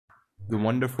The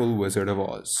Wonderful Wizard of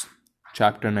Oz,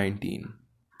 Chapter 19.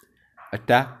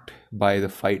 Attacked by the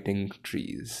Fighting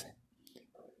Trees.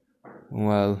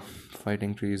 Well,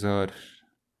 fighting trees are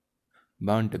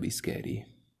bound to be scary.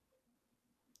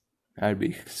 I'd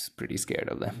be pretty scared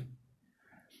of them.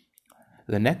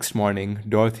 The next morning,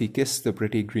 Dorothy kissed the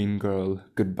pretty green girl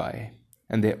goodbye,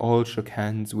 and they all shook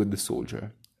hands with the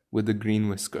soldier, with the green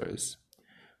whiskers,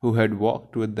 who had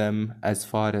walked with them as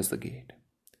far as the gate.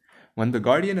 When the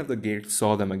guardian of the gate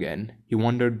saw them again, he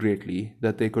wondered greatly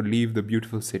that they could leave the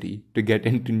beautiful city to get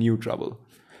into new trouble.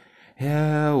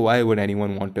 Yeah, why would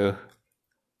anyone want to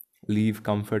leave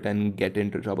comfort and get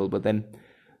into trouble? But then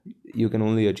you can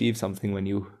only achieve something when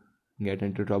you get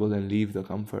into trouble and leave the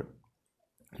comfort.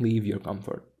 Leave your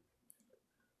comfort.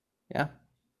 Yeah.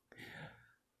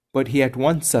 But he at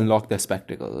once unlocked their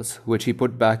spectacles, which he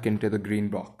put back into the green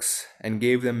box, and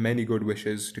gave them many good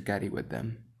wishes to carry with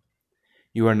them.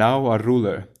 "You are now our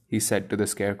ruler," he said to the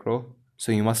Scarecrow,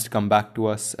 "so you must come back to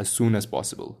us as soon as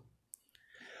possible."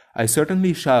 "I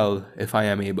certainly shall, if I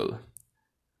am able,"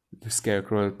 the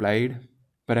Scarecrow replied,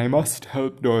 "but I must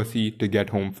help Dorothy to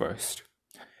get home first."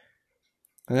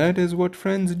 "That is what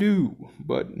friends do,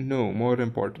 but no, more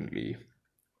importantly,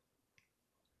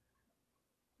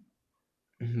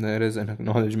 there is an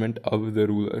acknowledgement of the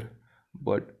ruler.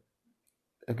 But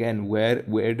again,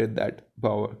 where did that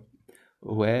power,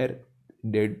 where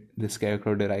did the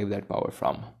Scarecrow derive that power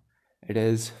from? It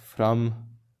is from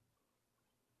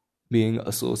being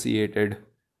associated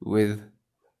with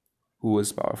who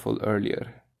was powerful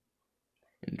earlier.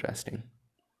 Interesting.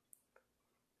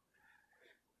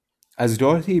 As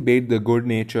Dorothy bade the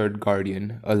good-natured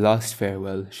guardian a last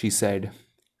farewell, she said,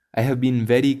 "I have been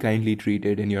very kindly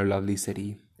treated in your lovely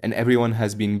city, and everyone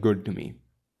has been good to me.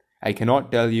 I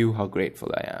cannot tell you how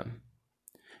grateful I am."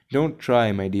 "Don't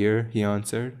try, my dear," he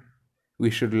answered. "We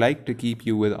should like to keep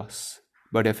you with us,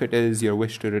 but if it is your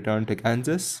wish to return to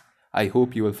Kansas, I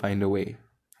hope you will find a way."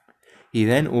 He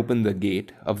then opened the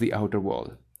gate of the outer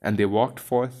wall, and they walked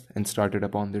forth and started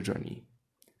upon their journey.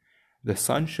 The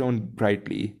sun shone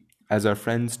brightly as our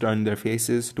friends turned their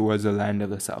faces towards the land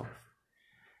of the south.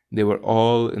 They were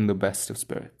all in the best of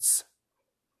spirits.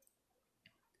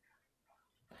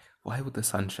 Why would the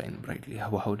sun shine brightly?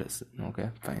 How does it? Okay,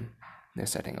 fine. They're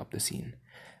setting up the scene.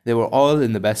 They were all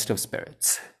in the best of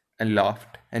spirits, and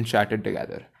laughed and chatted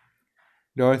together.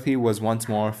 Dorothy was once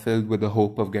more filled with the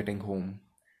hope of getting home,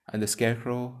 and the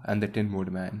Scarecrow and the Tin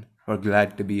Woodman were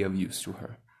glad to be of use to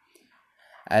her.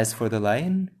 As for the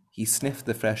lion, he sniffed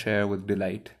the fresh air with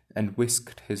delight and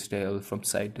whisked his tail from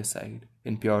side to side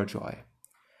in pure joy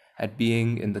at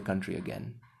being in the country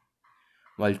again,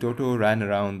 while Toto ran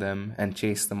around them and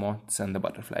chased the moths and the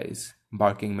butterflies,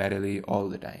 barking merrily all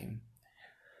the time.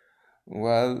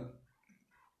 Well,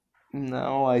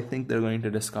 now I think they're going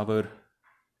to discover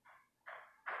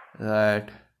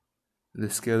that the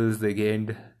skills they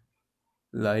gained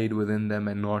lied within them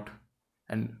and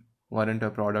weren't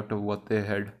a product of what they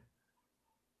had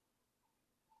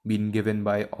been given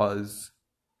by Oz.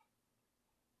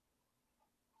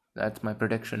 That's my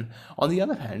prediction. On the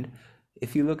other hand,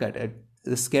 if you look at it,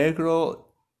 the Scarecrow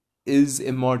is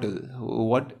immortal.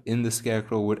 What in the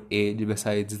Scarecrow would age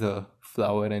besides the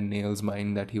flower and nails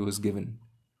mind that he was given?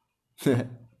 I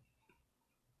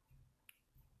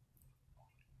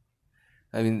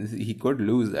mean, he could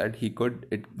lose that.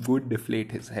 It would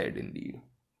deflate his head indeed.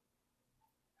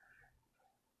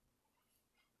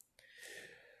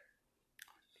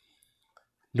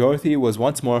 Dorothy was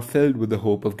once more filled with the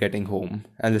hope of getting home,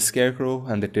 and the Scarecrow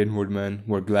and the Tin Woodman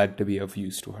were glad to be of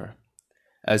use to her.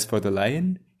 As for the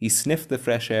lion, he sniffed the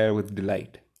fresh air with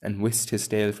delight, and whisked his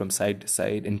tail from side to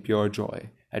side in pure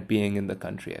joy at being in the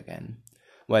country again,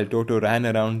 while Toto ran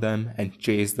around them and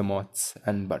chased the moths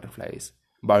and butterflies,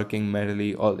 barking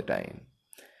merrily all the time.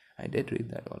 I did read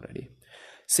that already.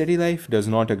 "City life does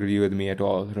not agree with me at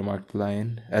all," remarked the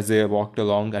lion, as they walked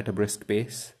along at a brisk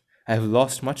pace. "I have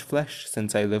lost much flesh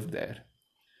since I lived there,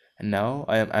 and now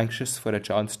I am anxious for a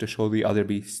chance to show the other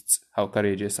beasts how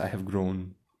courageous I have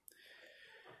grown."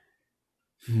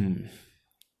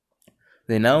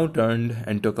 They now turned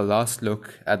and took a last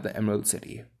look at the Emerald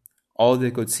City. All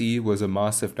they could see was a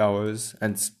mass of towers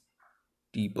and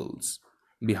steeples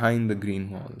behind the green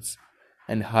walls,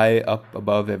 and high up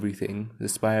above everything, the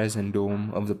spires and dome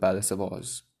of the Palace of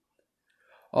Oz.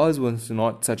 "Oz was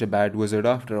not such a bad wizard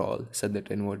after all," said the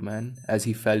Tin Woodman, as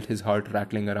he felt his heart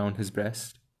rattling around in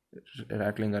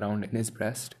his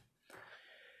breast.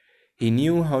 "He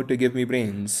knew how to give me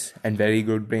brains, and very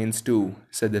good brains too,"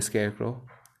 said the Scarecrow.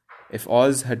 "If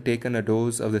Oz had taken a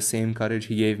dose of the same courage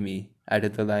he gave me,"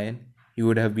 added the lion, "he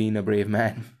would have been a brave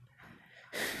man."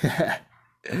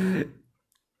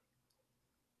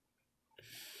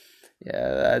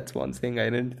 Yeah, that's one thing I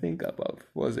didn't think about,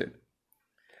 was it?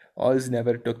 Oz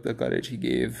never took the courage he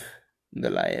gave the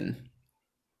lion.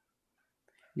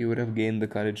 He would have gained the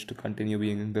courage to continue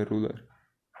being the ruler,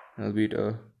 albeit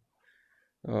a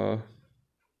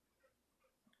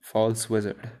false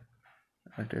wizard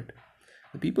at it.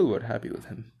 The people were happy with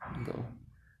him, though.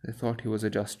 They thought he was a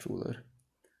just ruler.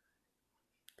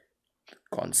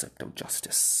 Concept of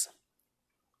justice.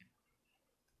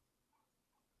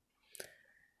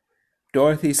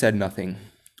 Dorothy said nothing.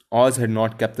 Oz had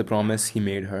not kept the promise he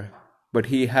made her, but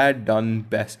he had done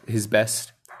his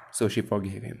best, so she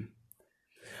forgave him.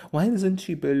 Why doesn't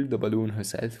she build the balloon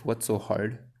herself? What's so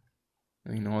hard?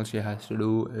 I mean, all she has to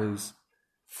do is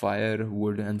fire,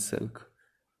 wood, and silk.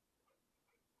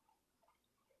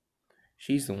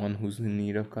 She's the one who's in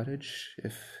need of courage,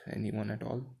 if anyone at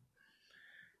all,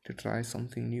 to try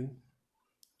something new.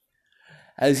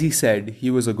 As he said, he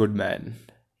was a good man,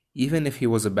 even if he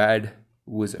was a bad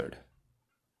wizard.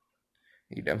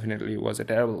 He definitely was a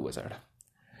terrible wizard.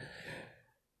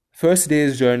 First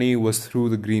day's journey was through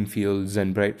the green fields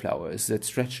and bright flowers that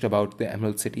stretched about the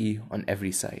Emerald City on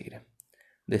every side.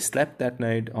 They slept that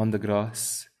night on the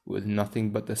grass with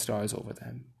nothing but the stars over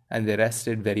them, and they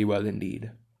rested very well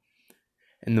indeed.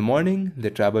 In the morning, they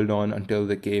traveled on until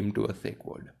they came to a thick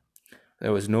wood.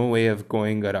 There was no way of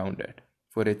going around it,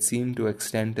 for it seemed to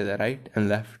extend to the right and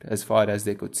left as far as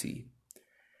they could see.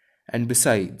 And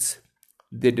besides,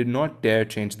 they did not dare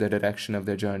change the direction of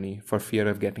their journey for fear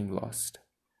of getting lost.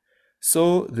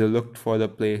 So they looked for the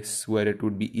place where it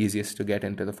would be easiest to get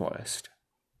into the forest.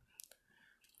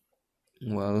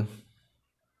 Well,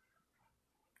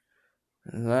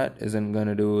 that isn't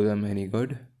gonna do them any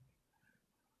good.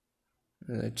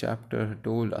 The chapter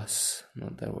told us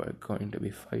not that we're going to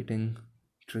be fighting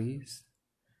trees.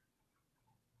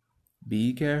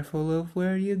 Be careful of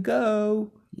where you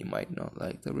go. You might not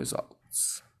like the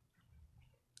results.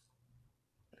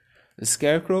 The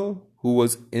Scarecrow, who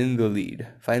was in the lead,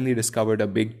 finally discovered a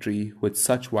big tree with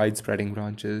such wide-spreading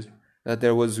branches that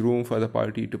there was room for the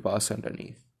party to pass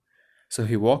underneath. So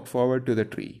he walked forward to the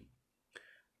tree.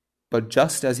 But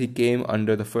just as he came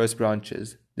under the first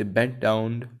branches, they bent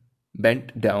down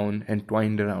and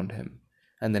twined around him,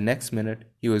 and the next minute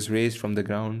he was raised from the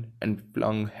ground and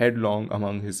flung headlong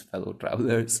among his fellow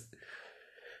travelers.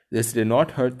 This did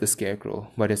not hurt the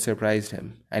Scarecrow, but it surprised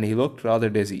him, and he looked rather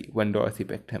dizzy when Dorothy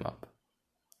picked him up.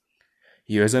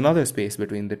 Here's another space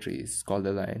between the trees, called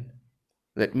the Lion.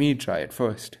 Let me try it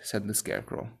first, said the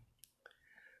Scarecrow,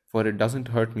 for it doesn't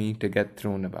hurt me to get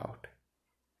thrown about.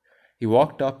 He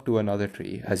walked up to another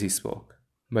tree as he spoke,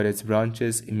 but its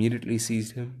branches immediately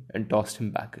seized him and tossed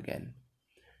him back again.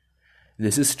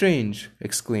 This is strange,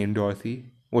 exclaimed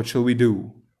Dorothy. What shall we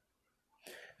do?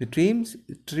 The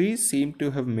trees seem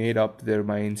to have made up their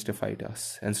minds to fight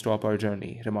us and stop our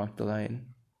journey, remarked the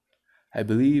Lion. I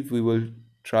believe I will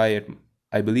try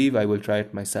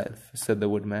it myself, said the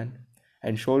Woodman,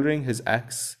 and shouldering his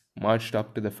axe, marched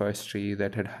up to the first tree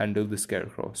that had handled the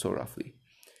Scarecrow so roughly.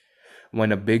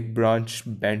 When a big branch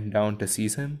bent down to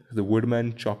seize him, the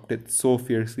Woodman chopped it so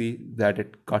fiercely that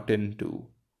it cut in two.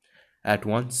 At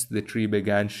once the tree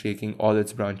began shaking all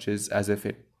its branches as if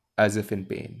in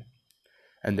pain,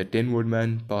 and the Tin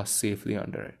Woodman passed safely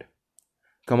under it.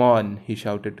 Come on, he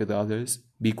shouted to the others.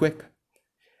 Be quick.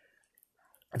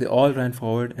 They all ran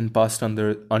forward and passed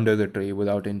under the tree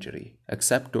without injury,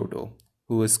 except Toto,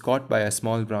 who was caught by a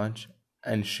small branch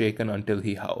and shaken until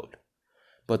he howled.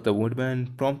 But the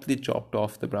Woodman promptly chopped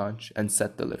off the branch and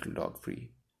set the little dog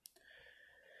free.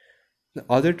 The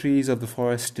other trees of the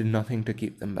forest did nothing to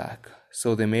keep them back,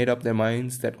 so they made up their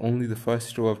minds that only the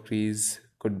first row of trees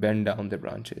could bend down their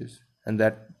branches, and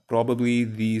that probably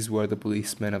these were the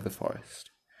policemen of the forest,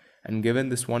 and given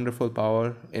this wonderful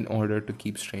power in order to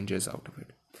keep strangers out of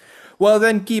it. Well,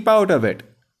 then keep out of it!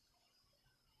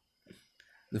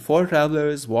 The four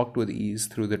travelers walked with ease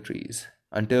through the trees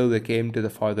until they came to the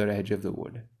farther edge of the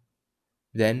wood.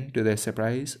 Then, to their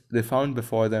surprise, they found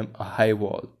before them a high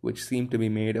wall which seemed to be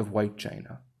made of white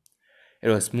china. It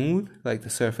was smooth like the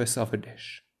surface of a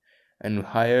dish, and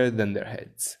higher than their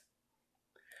heads.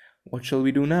 What shall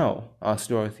we do now? Asked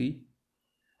Dorothy.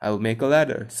 I will make a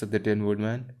ladder, said the Tin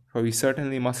Woodman, for we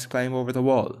certainly must climb over the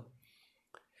wall.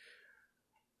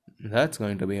 That's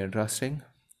going to be interesting.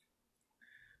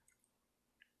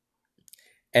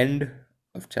 End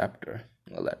of chapter.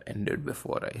 Well, that ended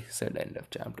before I said end of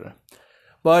chapter.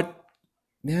 But,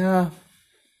 yeah,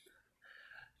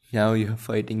 now you're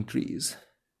fighting trees.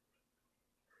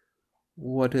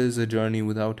 What is a journey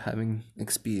without having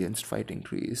experienced fighting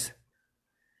trees?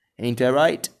 Ain't I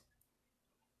right?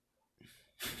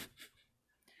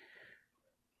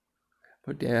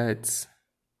 But yeah, it's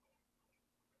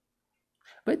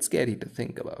scary to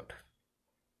think about.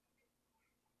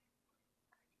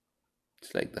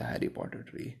 It's like the Harry Potter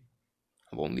tree.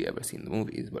 I've only ever seen the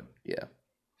movies, but yeah,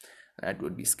 that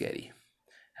would be scary.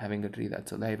 Having a tree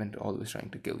that's alive and always trying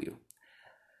to kill you.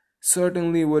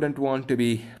 Certainly wouldn't want to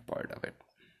be part of it.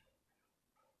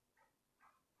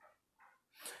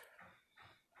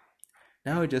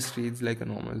 Now it just reads like a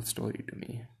normal story to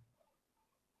me.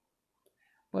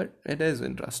 But it is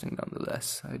interesting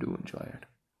nonetheless. I do enjoy it.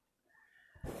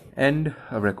 End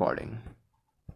of recording.